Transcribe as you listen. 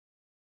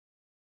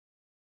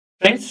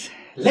Friends,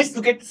 let's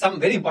look at some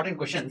very important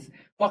questions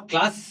for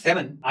class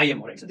 7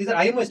 IMO, right? So these are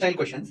IMO style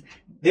questions.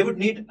 They would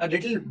need a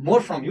little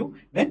more from you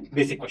than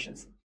basic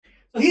questions.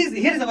 So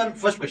here is our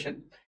first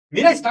question.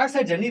 Miara starts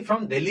her journey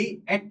from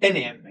Delhi at 10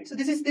 a.m. Right? So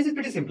this is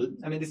pretty simple.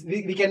 I mean,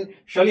 we can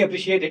surely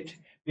appreciate it.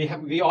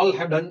 We all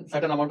have done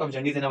certain amount of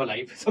journeys in our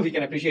life, so we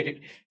can appreciate it.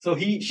 So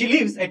she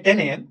leaves at 10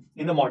 a.m.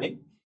 in the morning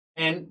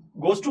and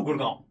goes to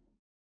Gurgaon.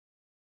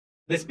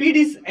 The speed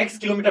is x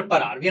kilometer per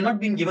hour. We are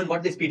not being given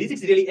what the speed is.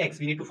 It's really x.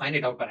 We need to find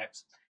it out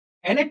perhaps.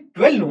 And at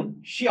 12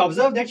 noon, she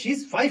observed that she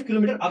is 5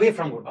 kilometers away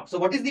from Gurgaon. So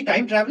what is the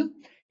time travel?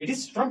 It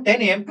is from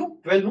 10 a.m. to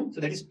 12 noon.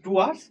 So that is 2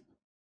 hours.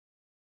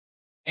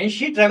 And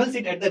she travels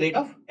it at the rate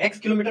of x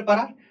kilometer per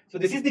hour. So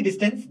this is the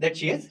distance that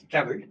she has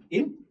traveled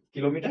in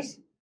kilometers.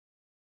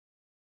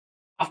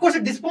 Of course,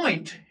 at this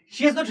point,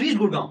 she has not reached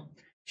Gurgaon.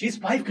 She is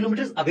 5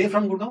 kilometers away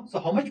from Gurgaon. So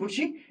how much would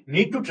she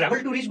need to travel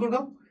to reach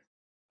Gurgaon?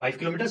 5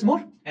 kilometers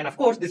more. And of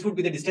course, this would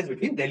be the distance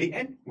between Delhi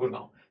and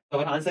Gurgaon. So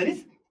our answer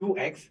is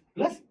 2x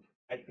plus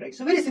 5, right?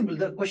 So very simple.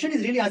 The question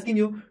is really asking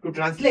you to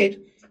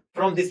translate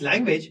from this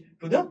language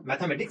to the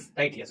mathematics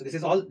right here. So this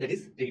is all that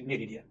is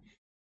needed here.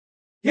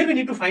 Here we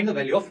need to find the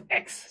value of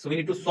x. So we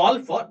need to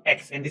solve for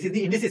x. And this is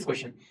the indices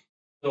question.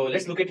 So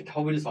let's look at it,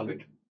 how we will solve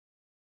it.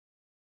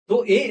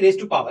 So a raised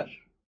to power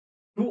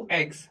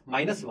 2x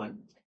minus 1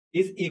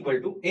 is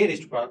equal to a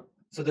raised to power.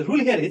 So the rule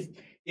here is,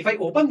 if I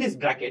open this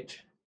bracket,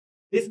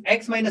 this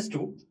x minus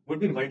 2 would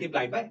be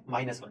multiplied by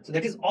minus 1. So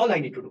that is all I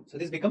need to do. So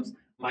this becomes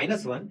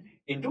minus 1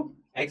 into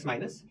x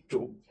minus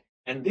 2.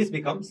 And this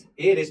becomes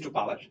a raised to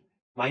power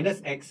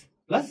minus x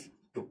plus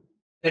 2.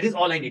 That is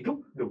all I need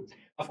to do.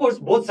 Of course,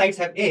 both sides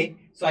have a.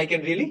 So I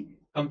can really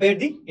compare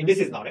the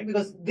indices now, right?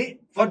 Because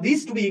for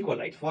these to be equal,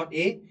 right? For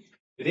a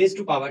raised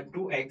to power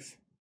 2x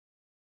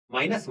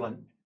minus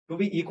 1 to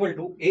be equal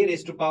to a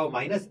raised to power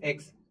minus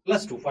x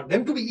plus 2. For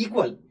them to be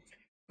equal,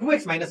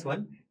 2x minus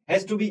 1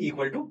 has to be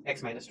equal to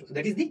x minus 2. So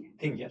that is the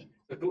thing here.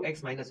 So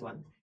 2x minus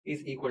 1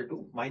 is equal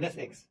to minus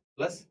x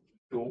plus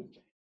 2.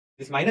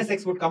 This minus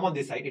x would come on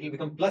this side. It will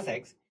become plus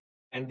x.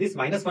 And this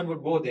minus 1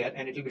 would go there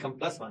and it will become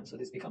plus 1. So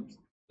this becomes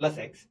plus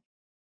x.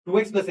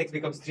 2x plus x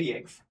becomes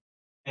 3x.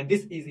 And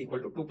this is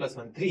equal to 2 plus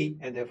 1, 3.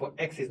 And therefore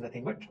x is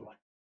nothing but 1.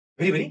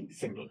 Very, very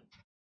simple.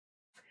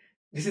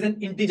 This is an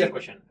integer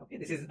question. Okay,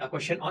 this is a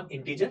question on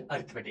integer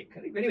arithmetic.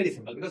 Very, very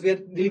simple, because we are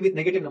dealing with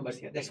negative numbers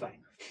here. That's why.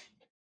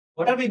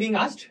 What are we being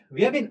asked?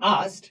 We have been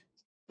asked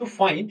to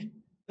find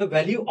the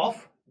value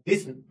of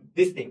this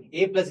thing,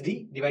 a plus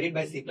d divided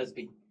by c plus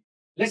b.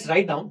 Let's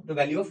write down the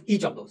value of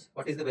each of those.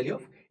 What is the value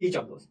of each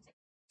of those?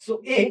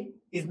 So a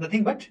is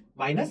nothing but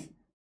minus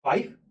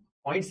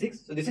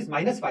 5.6. So this is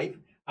minus 5.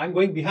 I'm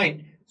going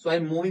behind. So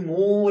I'm moving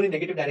more in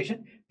negative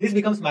direction. This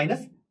becomes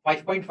minus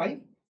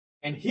 5.5.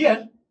 And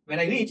here, when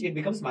I reach, it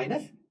becomes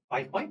minus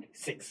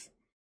 5.6.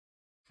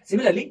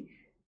 Similarly,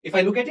 if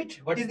I look at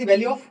it, what is the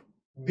value of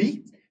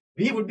b?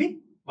 B would be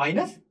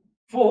minus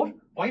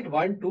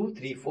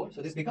 4.1234.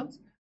 So this becomes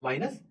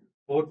minus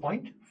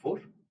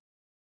 4.4.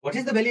 What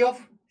is the value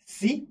of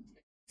C?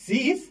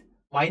 C is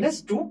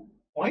minus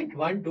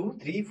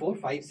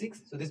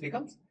 2.123456. So this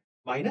becomes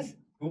minus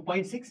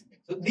 2.6.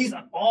 So these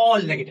are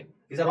all negative.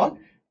 These are all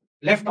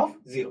left of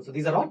 0. So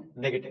these are all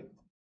negative.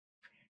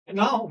 And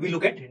now we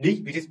look at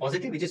D, which is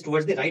positive, which is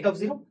towards the right of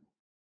 0.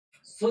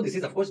 So this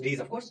is, of course, D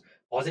is, of course,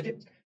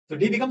 positive. So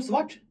D becomes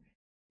what?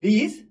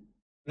 D is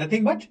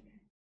nothing but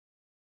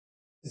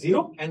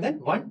 0 and then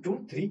 1,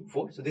 2, 3,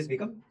 4. So this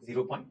becomes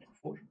 0.4.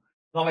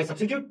 Now I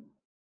substitute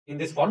in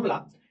this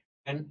formula,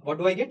 and what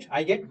do I get?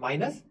 I get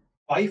minus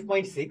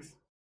 5.6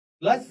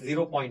 plus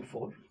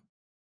 0.4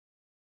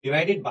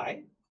 divided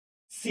by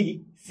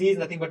C. C is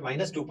nothing but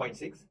minus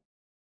 2.6.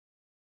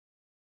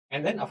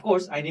 And then, of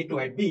course, I need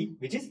to add B,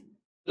 which is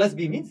plus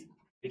B means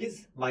it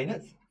is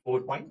minus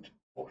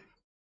 4.4.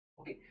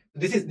 Okay.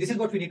 This is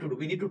what we need to do.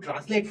 We need to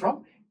translate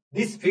from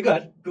this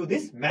figure to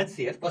this maths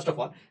here, first of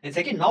all. And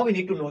second, now we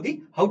need to know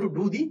how to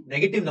do the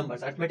negative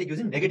numbers, arithmetic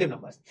using negative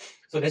numbers.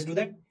 So let's do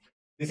that.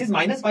 This is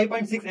minus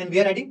 5.6 and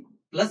we are adding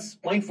plus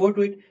 0.4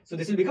 to it. So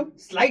this will become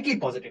slightly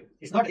positive.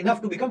 It's not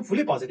enough to become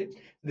fully positive.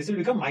 This will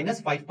become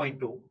minus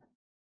 5.2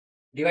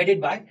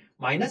 divided by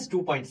minus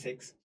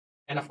 2.6.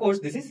 And of course,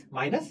 this is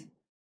minus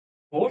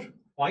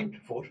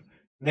 4.4.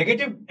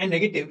 Negative and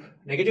negative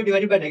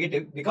divided by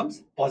negative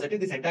becomes positive.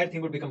 This entire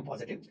thing would become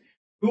positive.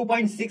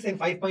 2.6 and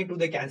 5.2,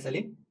 they cancel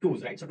in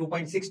 2's, right? So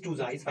 2.6 2's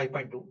is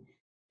 5.2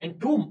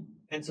 and 2,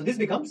 and so this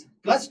becomes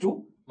plus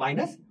 2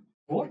 minus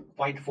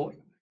 4.4. So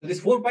this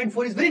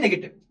 4.4 is very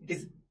negative. It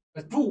is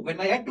 2. When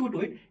I add 2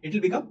 to it, it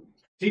will become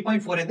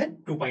 3.4 and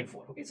then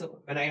 2.4. Okay, so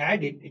when I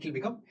add it, it will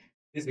become,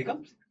 this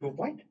becomes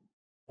 2.4,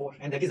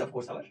 and that is, of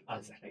course, our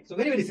answer, right? So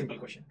very, very simple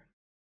question.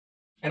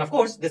 And of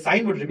course, the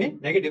sign would remain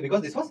negative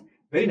because this was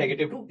very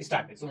negative to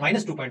start with. So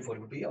minus 2.4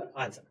 would be our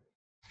answer.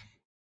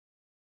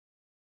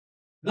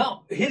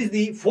 Now, here is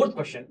the fourth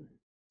question.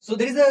 So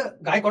there is a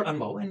guy called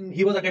Anubhav, and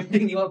he was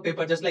attempting your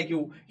paper just like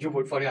you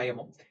would for your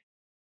IMO.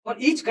 For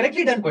each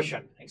correctly done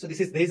question, right? So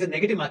there is a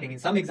negative marking. In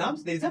some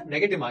exams, there is a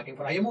negative marking.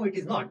 For IMO, it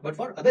is not. But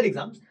for other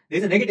exams, there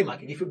is a negative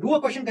marking. If you do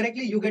a question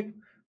correctly, you get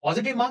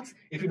positive marks.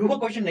 If you do a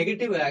question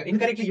negative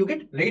incorrectly, you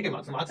get negative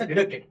marks. Marks are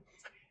deducted.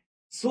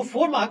 So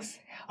 4 marks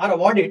are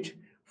awarded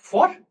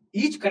for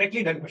each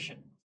correctly done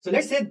question. So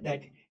let's say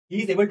that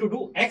he is able to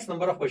do X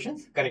number of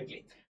questions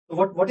correctly. So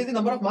what is the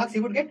number of marks he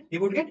would get? He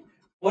would get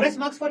 4S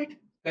marks for it,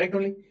 correct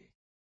only.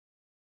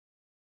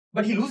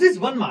 But he loses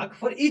 1 mark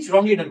for each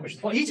wrongly done question.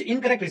 For each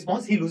incorrect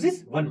response, he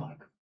loses 1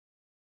 mark.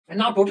 And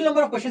now total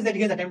number of questions that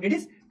he has attempted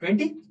is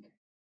 20.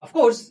 Of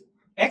course,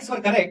 X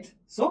were correct.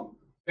 So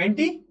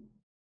 20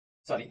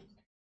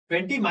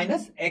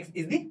 minus X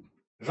is the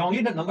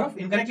wrongly done number of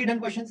incorrectly done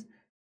questions.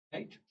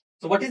 Right?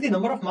 So what is the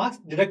number of marks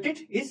deducted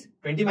is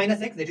 20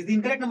 minus X. That is the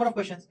incorrect number of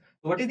questions.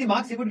 So what is the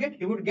marks he would get?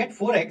 He would get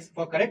 4X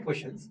for correct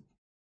questions.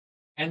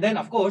 And then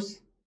of course,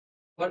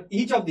 for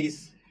each of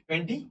these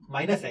 20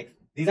 minus X,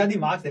 these are the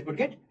marks that would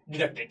get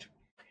deducted.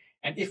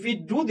 And if we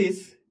do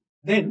this,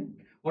 then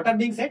what are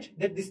being said?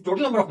 That this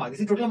total number of marks,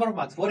 this is total number of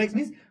marks. 4X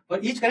means for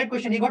each correct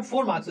question he got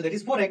 4 marks. So that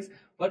is 4X.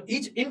 For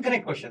each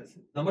incorrect questions,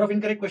 number of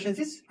incorrect questions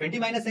is 20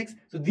 minus X.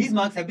 So these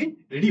marks have been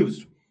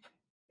reduced.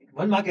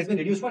 1 mark has been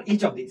reduced for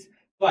each of these.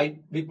 So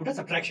we put a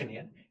subtraction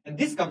here, and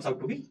this comes out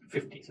to be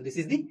 50. So this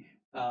is the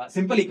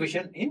simple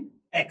equation in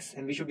X,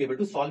 and we should be able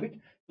to solve it.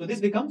 So this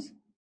becomes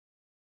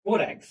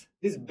 4X.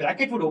 This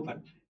bracket would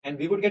open, and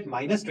we would get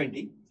minus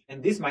 20,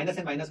 and this minus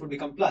and minus would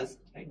become plus.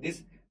 Right?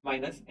 This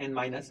minus and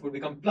minus would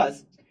become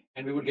plus,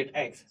 and we would get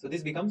X. So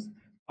this becomes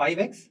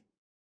 5X,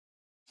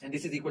 and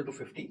this is equal to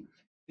 50.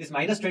 This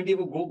minus 20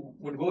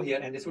 would go here,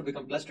 and this would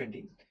become plus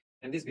 20,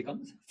 and this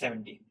becomes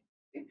 70.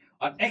 Okay?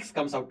 Our X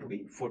comes out to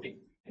be 14.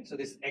 Right? So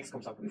this X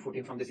comes out to be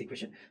 14 from this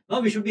equation.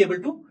 Now we should be able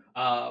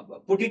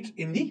to put it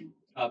in the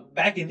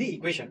back in the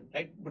equation,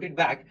 right? Put it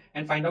back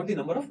and find out the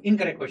number of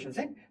incorrect questions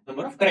and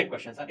number of correct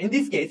questions. In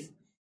this case,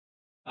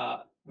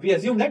 we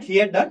assume that he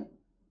had done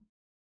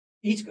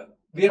each.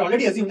 We had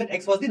already assumed that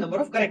X was the number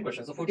of correct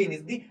questions. So 14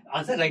 is the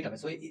answer right away.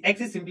 So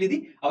X is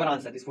simply our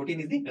answer. This 14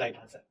 is the right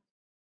answer.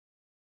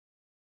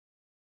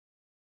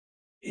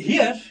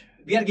 Here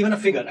we are given a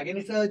figure. Again,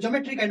 it's a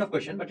geometry kind of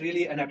question, but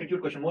really an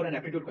aptitude question, more an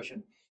aptitude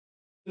question.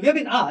 So we have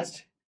been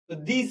asked, so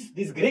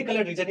this gray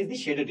colored region is the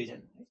shaded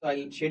region. So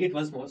I'll shade it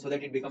once more so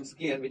that it becomes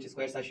clear which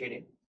squares are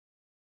shaded.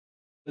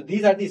 So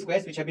these are the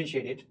squares which have been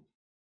shaded.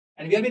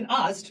 And we have been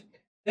asked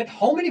that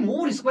how many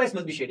more squares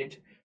must be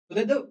shaded so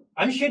that the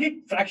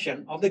unshaded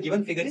fraction of the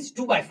given figure is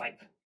 2 by 5.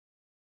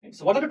 Right?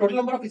 So what are the total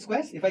number of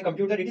squares? If I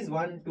compute that, it is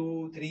 1,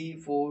 2, 3,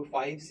 4,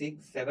 5,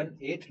 6, 7,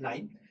 8,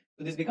 9.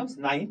 So this becomes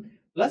 9.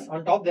 Plus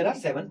on top there are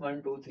 7.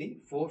 1, 2, 3,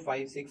 4,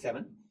 5, 6,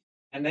 7.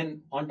 And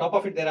then on top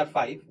of it there are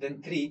 5,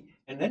 then 3,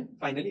 and then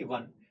finally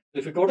 1. So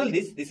if you total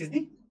this is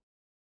the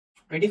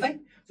 25.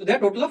 So there are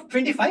total of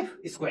 25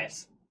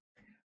 squares.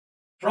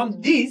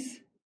 From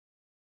these,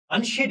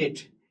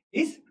 unshaded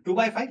is 2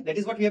 by 5. That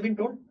is what we have been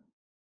told.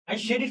 And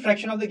shaded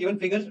fraction of the given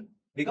figure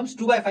becomes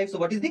 2 by 5. So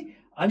what is the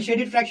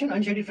unshaded fraction?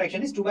 Unshaded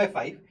fraction is 2 by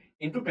 5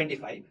 into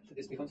 25. So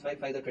this becomes 5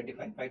 5 are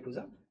 25, 5 2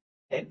 are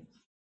 10.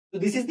 So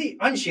this is the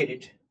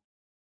unshaded.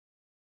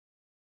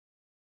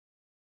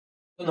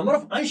 So number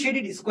of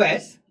unshaded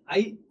squares,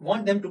 I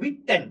want them to be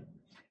 10.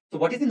 So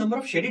what is the number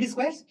of shaded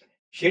squares?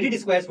 Shaded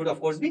squares would of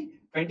course be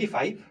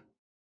 25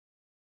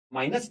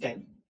 minus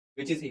 10,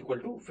 which is equal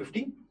to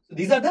 15. So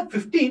these are the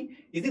 15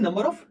 is the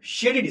number of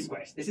shaded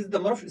squares. This is the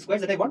number of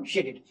squares that I want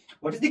shaded.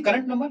 What is the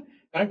current number?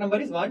 Current number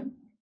is 1,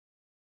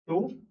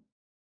 2,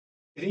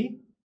 3,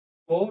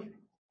 4,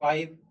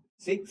 5,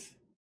 6,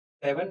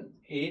 7,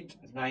 8,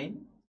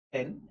 9,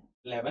 10,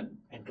 11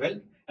 and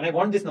 12. And I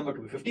want this number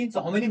to be 15.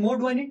 So how many more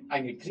do I need?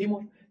 I need 3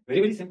 more.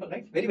 Very, very simple,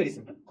 right? Very, very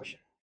simple question.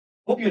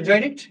 Hope you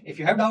enjoyed it. If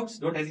you have doubts,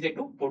 don't hesitate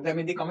to put them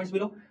in the comments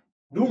below.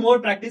 Do more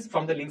practice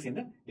from the links in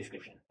the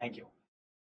description. Thank you.